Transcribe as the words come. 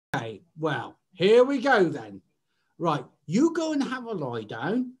Okay, well, here we go then. Right, you go and have a lie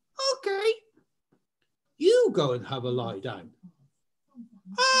down. Okay. You go and have a lie down.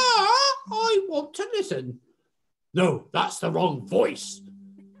 Ah, I want to listen. No, that's the wrong voice.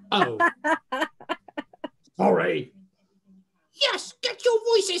 Oh, sorry. Yes, get your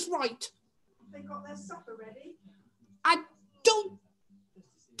voices right. They got their supper ready. I don't.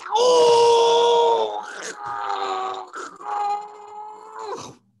 Oh,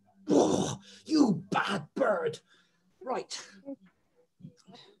 oh, you bad bird. Right.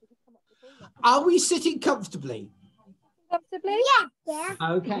 Are we sitting comfortably? Comfortably? Yeah.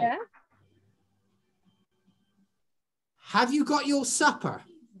 Okay. Yeah. Have you got your supper?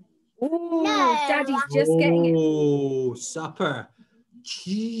 Ooh, No. Daddy's just getting it. Oh, supper.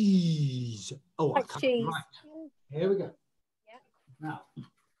 Cheese. Oh, Like I can't. cheese. Right. Here we go. Yeah. Now,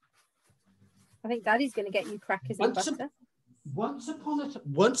 I think Daddy's going to get you crackers and butter. once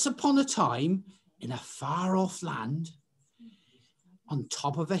upon a time, in a far-off land, on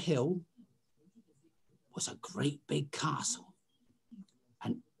top of a hill, was a great big castle.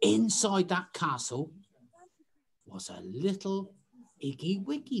 And inside that castle was a little Iggy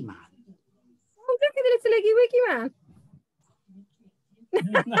Wiggy man. Oh, look at the little Iggy Wiggy man.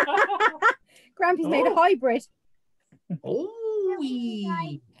 Grampy's made a hybrid. Oh,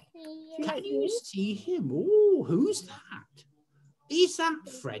 can you see him? Oh, who's that? Is that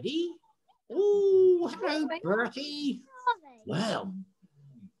Freddie? Oh, hello, Bertie. Well,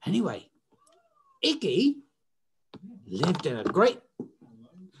 anyway, Iggy lived in a great...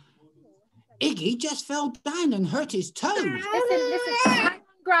 Iggy just fell down and hurt his toes. Listen. Hang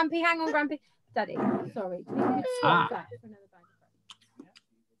on, Grampy. Daddy, sorry. Ah.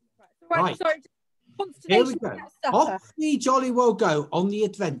 Right. Sorry. Here we go. Off we jolly well go on the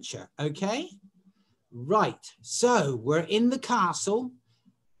adventure, okay? Right, so we're in the castle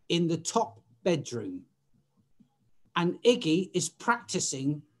in the top bedroom. And Iggy is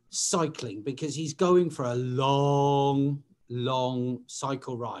practicing cycling because he's going for a long, long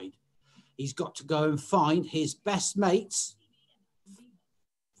cycle ride. He's got to go and find his best mates,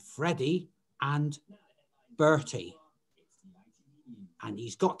 Freddie and Bertie. And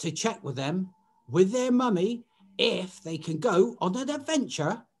he's got to check with them, with their mummy, if they can go on an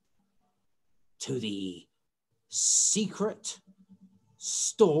adventure to the secret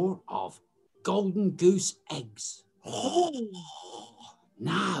store of golden goose eggs. Oh,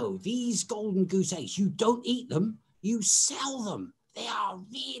 now, these golden goose eggs, you don't eat them, you sell them. They are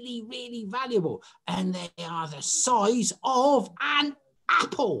really, really valuable. And they are the size of an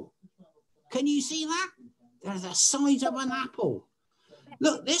apple. Can you see that? They're the size of an apple.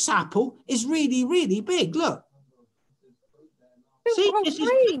 Look, this apple is really, really big. Look. See,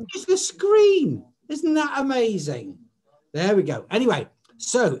 it's the screen. Isn't that amazing? There we go. Anyway,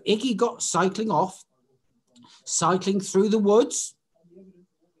 so Iggy got cycling off, cycling through the woods,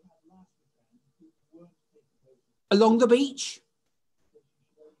 along the beach,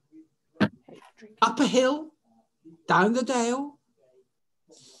 up a hill, down the dale,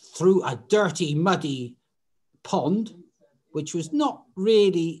 through a dirty, muddy pond, which was not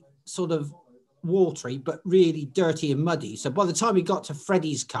really sort of watery, but really dirty and muddy. So by the time he got to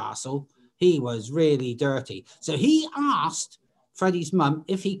Freddie's castle, he was really dirty. So he asked Freddie's mum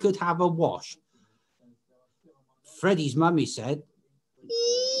if he could have a wash. Freddie's mummy said, yeah,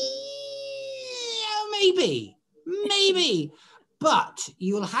 maybe, but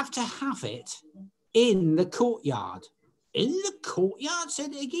you'll have to have it in the courtyard. In the courtyard,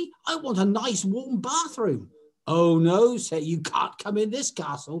 said Iggy. I want a nice warm bathroom. Oh no, said, you can't come in this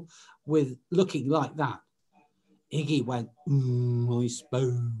castle with looking like that. Iggy went, I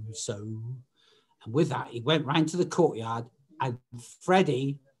suppose so. And with that, he went round to the courtyard and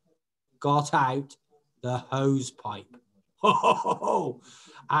Freddie got out the hose pipe. Ho, ho, ho, ho.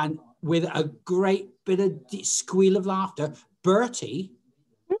 And with a great bit of squeal of laughter, Bertie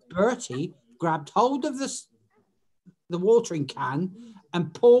grabbed hold of the watering can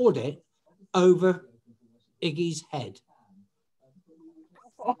and poured it over Iggy's head.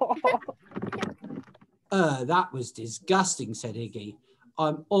 That was disgusting, said Iggy.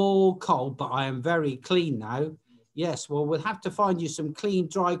 I'm all cold, but I am very clean now. Yes, well, we'll have to find you some clean,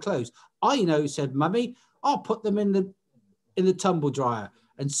 dry clothes. I know, said Mummy. I'll put them in the tumble dryer.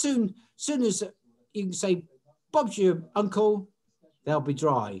 And soon as you can say, Bob's your uncle, they'll be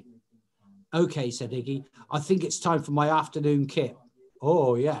dry. Okay, said Iggy. I think it's time for my afternoon kip.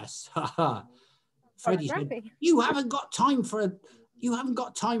 Oh, yes. Freddie said, you haven't got time for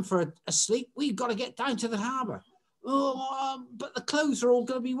a sleep. We've got to get down to the harbour. Oh, but the clothes are all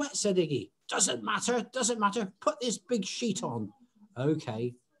going to be wet, said Iggy. Doesn't matter. Put this big sheet on.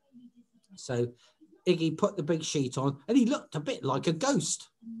 Okay. So Iggy put the big sheet on and he looked a bit like a ghost.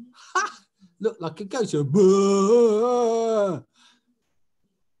 Ha! Looked like a ghost.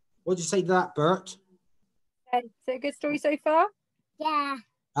 What do you say to that, Bert? Is it a good story so far? Yeah.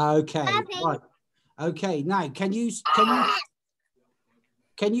 Okay, Happy. right. Okay, now can you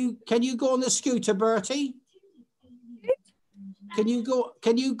go on the scooter, Bertie? Can you go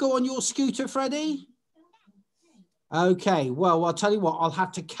on your scooter, Freddie? Okay, well, I'll tell you what, I'll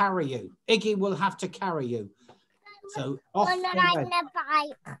have to carry you. Iggy will have to carry you. So off On they the went.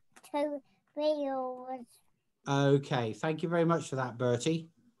 bike to wheels. Okay, thank you very much for that, Bertie.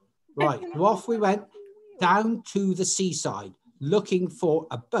 Right, so off we went down to the seaside, looking for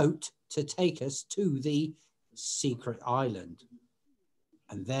a boat to take us to the secret island.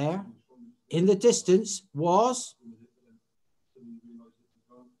 And there, in the distance, was...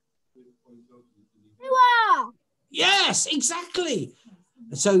 Yes, exactly.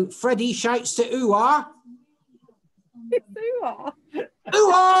 So Freddie shouts to Ooh-ah. Ooh-ah.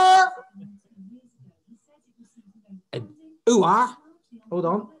 Ooh-ah! And Ooh-ah. Hold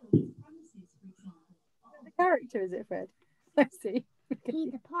on. The character, is it, Fred? I see.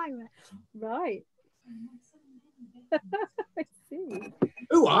 He's a pirate. Right. I see.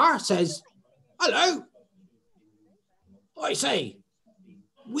 Ooh-ah says, hello. I say,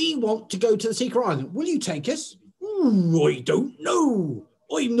 we want to go to the secret island. Will you take us? Ooh, I don't know.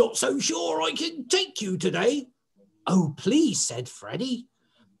 I'm not so sure I can take you today. Oh, please, said Freddie.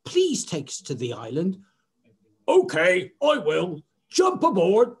 Please take us to the island. Okay, I will. Jump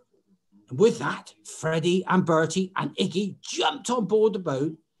aboard. And with that, Freddie and Bertie and Iggy jumped on board the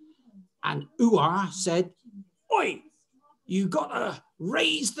boat. And Ooh-ah said, oi, you got to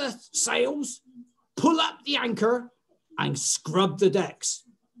raise the sails, pull up the anchor, and scrub the decks.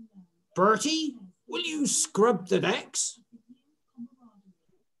 Bertie, will you scrub the decks?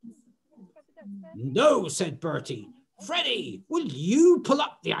 No, said Bertie. Freddie, will you pull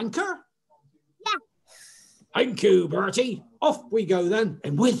up the anchor? Yeah. Thank you, Bertie. Off we go then.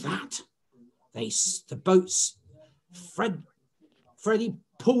 And with that, Freddie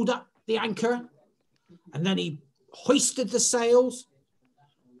pulled up the anchor and then he hoisted the sails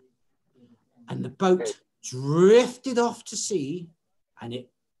and the boat drifted off to sea and it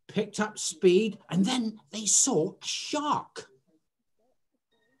picked up speed and then they saw a shark.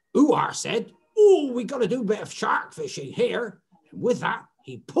 Ooh-ah said, oh, we got to do a bit of shark fishing here. And with that,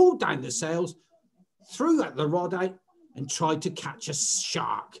 he pulled down the sails, threw the rod out and tried to catch a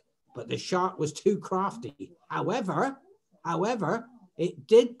shark. But the shark was too crafty. However, it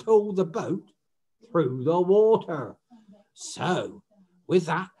did pull the boat through the water. So with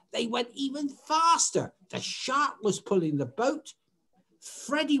that, they went even faster. The shark was pulling the boat.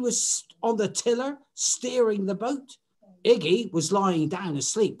 Freddie was on the tiller, steering the boat. Iggy was lying down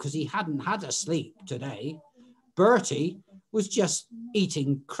asleep because he hadn't had a sleep today. Bertie was just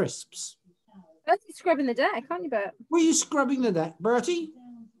eating crisps. Bertie's scrubbing the deck, aren't you, Bert? Were you scrubbing the deck, Bertie?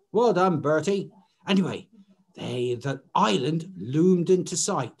 Well done, Bertie. Anyway, the island loomed into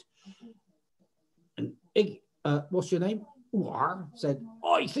sight. And Iggy, what's your name? Ooh-ah said,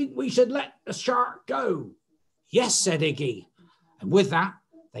 I think we should let the shark go. Yes, said Iggy. And with that,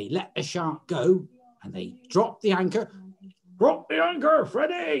 they let the shark go and they dropped the anchor. Drop the anchor,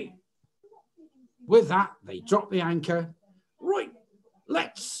 Freddie. With that, they dropped the anchor. Right,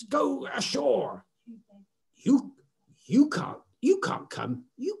 let's go ashore. You can't come.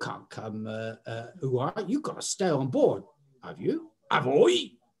 Ooh-ah, you got to stay on board. Have you? Have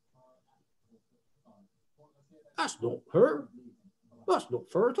I? That's not her. That's not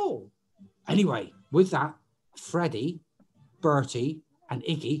fair at all. Anyway, with that, Freddie, Bertie, and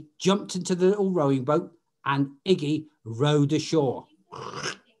Iggy jumped into the little rowing boat and Iggy rowed ashore.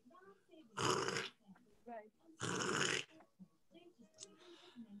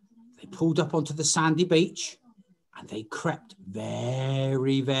 They pulled up onto the sandy beach and they crept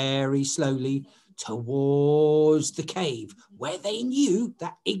very, very slowly towards the cave where they knew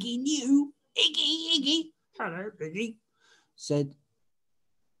that Iggy, hello, Iggy, said,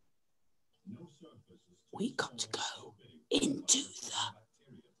 we got to go into the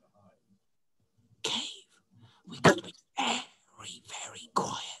cave. We got to be very, very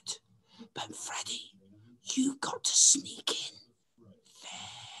quiet. But Freddie, you got to sneak in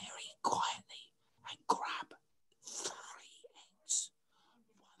very quietly and grab 3 eggs.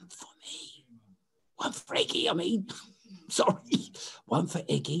 One for me. One for Iggy, I mean. Sorry. One for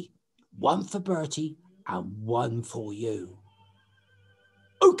Iggy, one for Bertie, and one for you.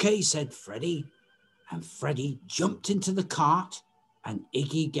 Okay, said Freddie. And Freddie jumped into the cart and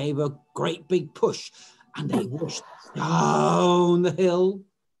Iggy gave a great big push and they whooshed down the hill.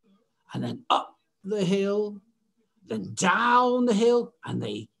 and then up the hill, then down the hill, and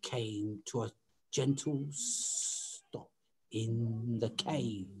they came to a gentle stop in the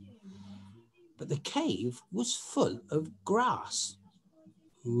cave. But the cave was full of grass.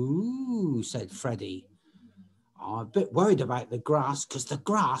 Ooh, said Freddie. I'm a bit worried about the grass because the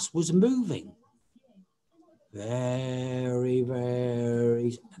grass was moving. Very,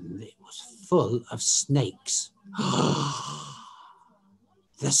 very, and it was full of snakes.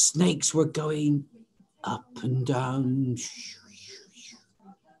 The snakes were going up and down,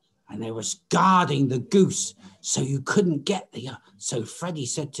 and they was guarding the goose so you couldn't get the. So Freddie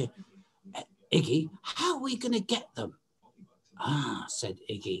said to Iggy, how are we going to get them? Ah, said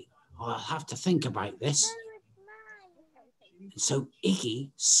Iggy, I'll have to think about this. And so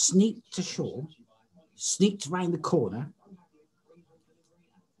Iggy sneaked ashore, sneaked around the corner,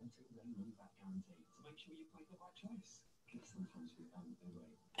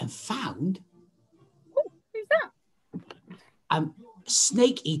 and found Who's that? a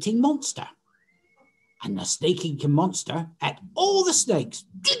snake-eating monster. And the snake-eating monster ate all the snakes.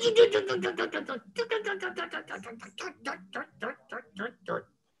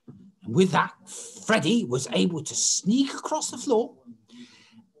 And with that, Freddie was able to sneak across the floor,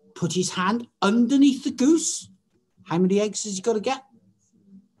 put his hand underneath the goose. How many eggs has he got to get?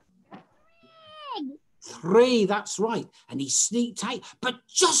 3, that's right. And he sneaked out. But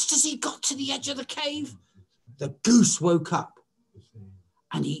just as he got to the edge of the cave, the goose woke up.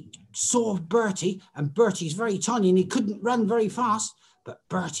 And he saw Bertie, and Bertie's very tiny and he couldn't run very fast. But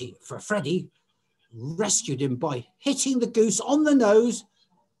Freddie rescued him by hitting the goose on the nose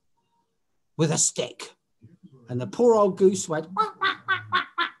with a stick. And the poor old goose went, wah, wah, wah, wah,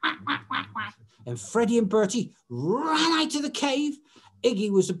 wah, wah, wah, wah. And Freddie and Bertie ran out of the cave.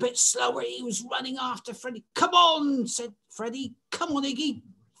 Iggy was a bit slower. He was running after Freddie. Come on, said Freddie. Come on, Iggy.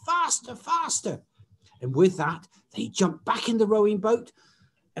 Faster, faster. And with that, they jumped back in the rowing boat.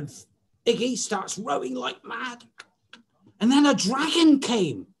 And Iggy starts rowing like mad. And then a dragon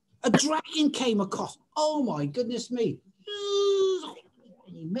came. A dragon came across. Oh, my goodness me.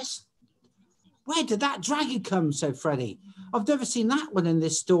 He missed. Where did that dragon come, said Freddie. I've never seen that one in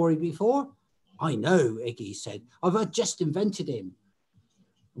this story before. I know, Iggy said. I've just invented him.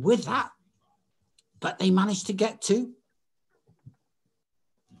 With that, but they managed to get to.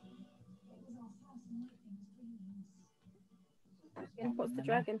 What's the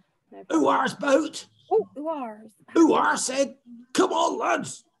dragon? No. Uar's boat. Oh, Uar's. Uar said, come on,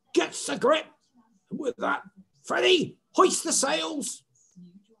 lads, get the grip. And with that, Freddie, hoist the sails.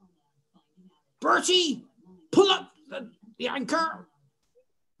 Bertie, pull up the anchor.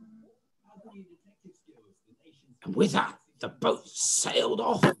 And with that, the boat sailed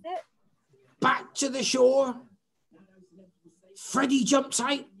off back to the shore. Freddie jumps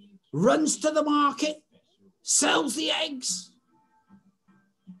out, runs to the market, sells the eggs,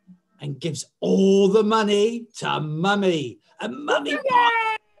 and gives all the money to Mummy. And Mummy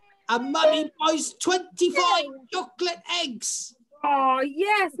buys 25 chocolate eggs. Oh,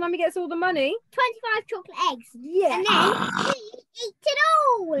 yes. Mummy gets all the money. 25 chocolate eggs. Yeah. And then he eats it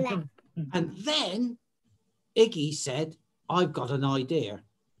all. And then Iggy said, I've got an idea.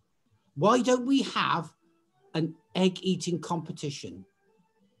 Why don't we have an egg-eating competition?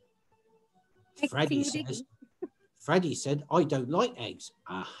 Freddie said, I don't like eggs.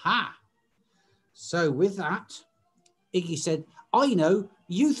 Aha. So with that, Iggy said, I know,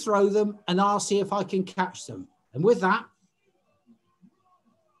 you throw them and I'll see if I can catch them. And with that,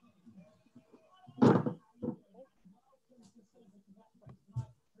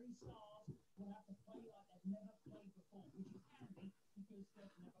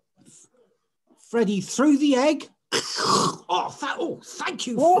 Freddie threw the egg. Thank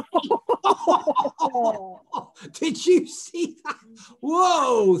you. Did you see that?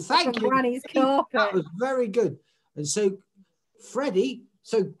 Whoa, thank you. Granny's carpet. That was very good. And so Iggy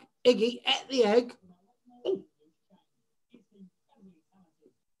ate the egg.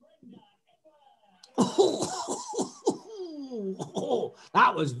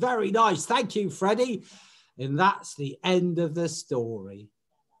 That was very nice. Thank you, Freddie. And that's the end of the story.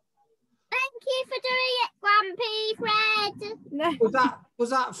 Thank you for doing it, Grampy, Fred. No. Was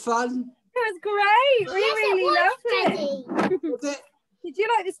that fun? It was great. We Yes, really loved it. Was it? Did you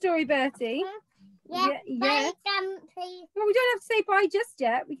like the story, Bertie? Yeah. Yeah. Bye, Grampy. Well, we don't have to say bye just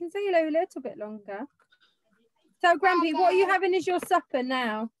yet. We can say hello a little bit longer. So, Grampy, what are you having as your supper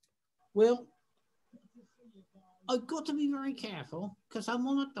now? Well, I've got to be very careful because I'm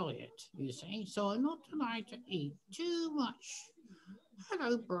on a diet, you see, so I'm not allowed to eat too much.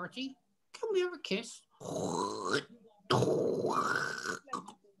 Hello, Bertie. Can we have a kiss?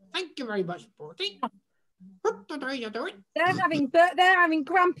 Thank you very very much, Bertie. What are you doing? They're having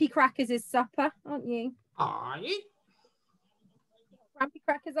Grampy crackers as supper, aren't you? Are you? Grampy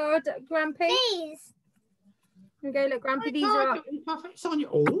crackers are Grampy. These. Here we go, look, Grampy. These are. Perfect on you.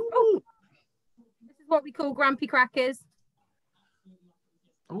 Oh. This is what we call Grampy crackers.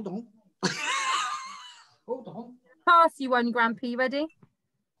 Hold on. Hold on. Pass you one, Grampy. You ready?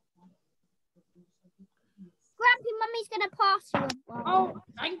 Grampy, Mummy's going to pass you one. Oh,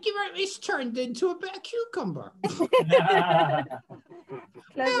 thank you very much. It's turned into a bit of cucumber. Clever,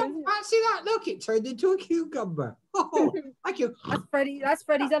 Yeah, isn't it? fancy that. Look, it turned into a cucumber. Oh, thank you. That's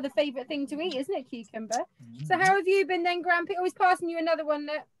Freddie's other favourite thing to eat, isn't it? Cucumber. So how have you been then, Grampy? Always passing you another one.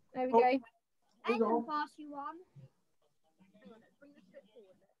 Look. There we go. I'm going to pass you one.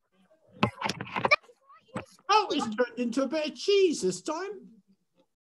 Oh, it's turned into a bit of cheese this time.